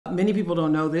Many people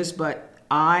don't know this, but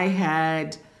I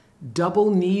had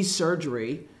double knee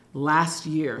surgery last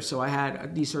year. So I had a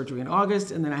knee surgery in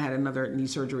August, and then I had another knee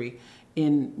surgery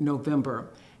in November.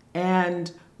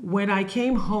 And when I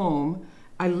came home,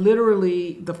 I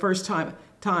literally, the first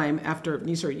time after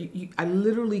knee surgery, I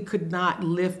literally could not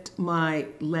lift my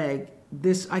leg.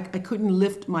 I couldn't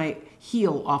lift my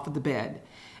heel off of the bed.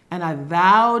 And I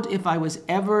vowed if I was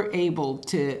ever able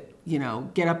to,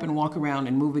 get up and walk around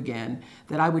and move again,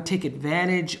 that I would take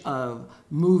advantage of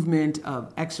movement,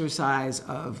 of exercise,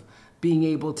 of being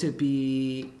able to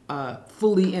be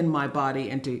fully in my body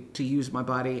and to use my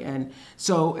body. And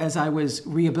so as I was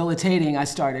rehabilitating, I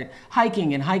started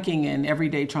hiking and every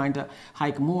day trying to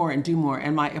hike more and do more.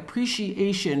 And my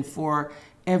appreciation for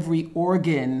every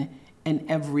organ and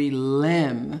every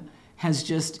limb has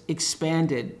just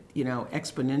expanded,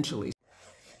 exponentially.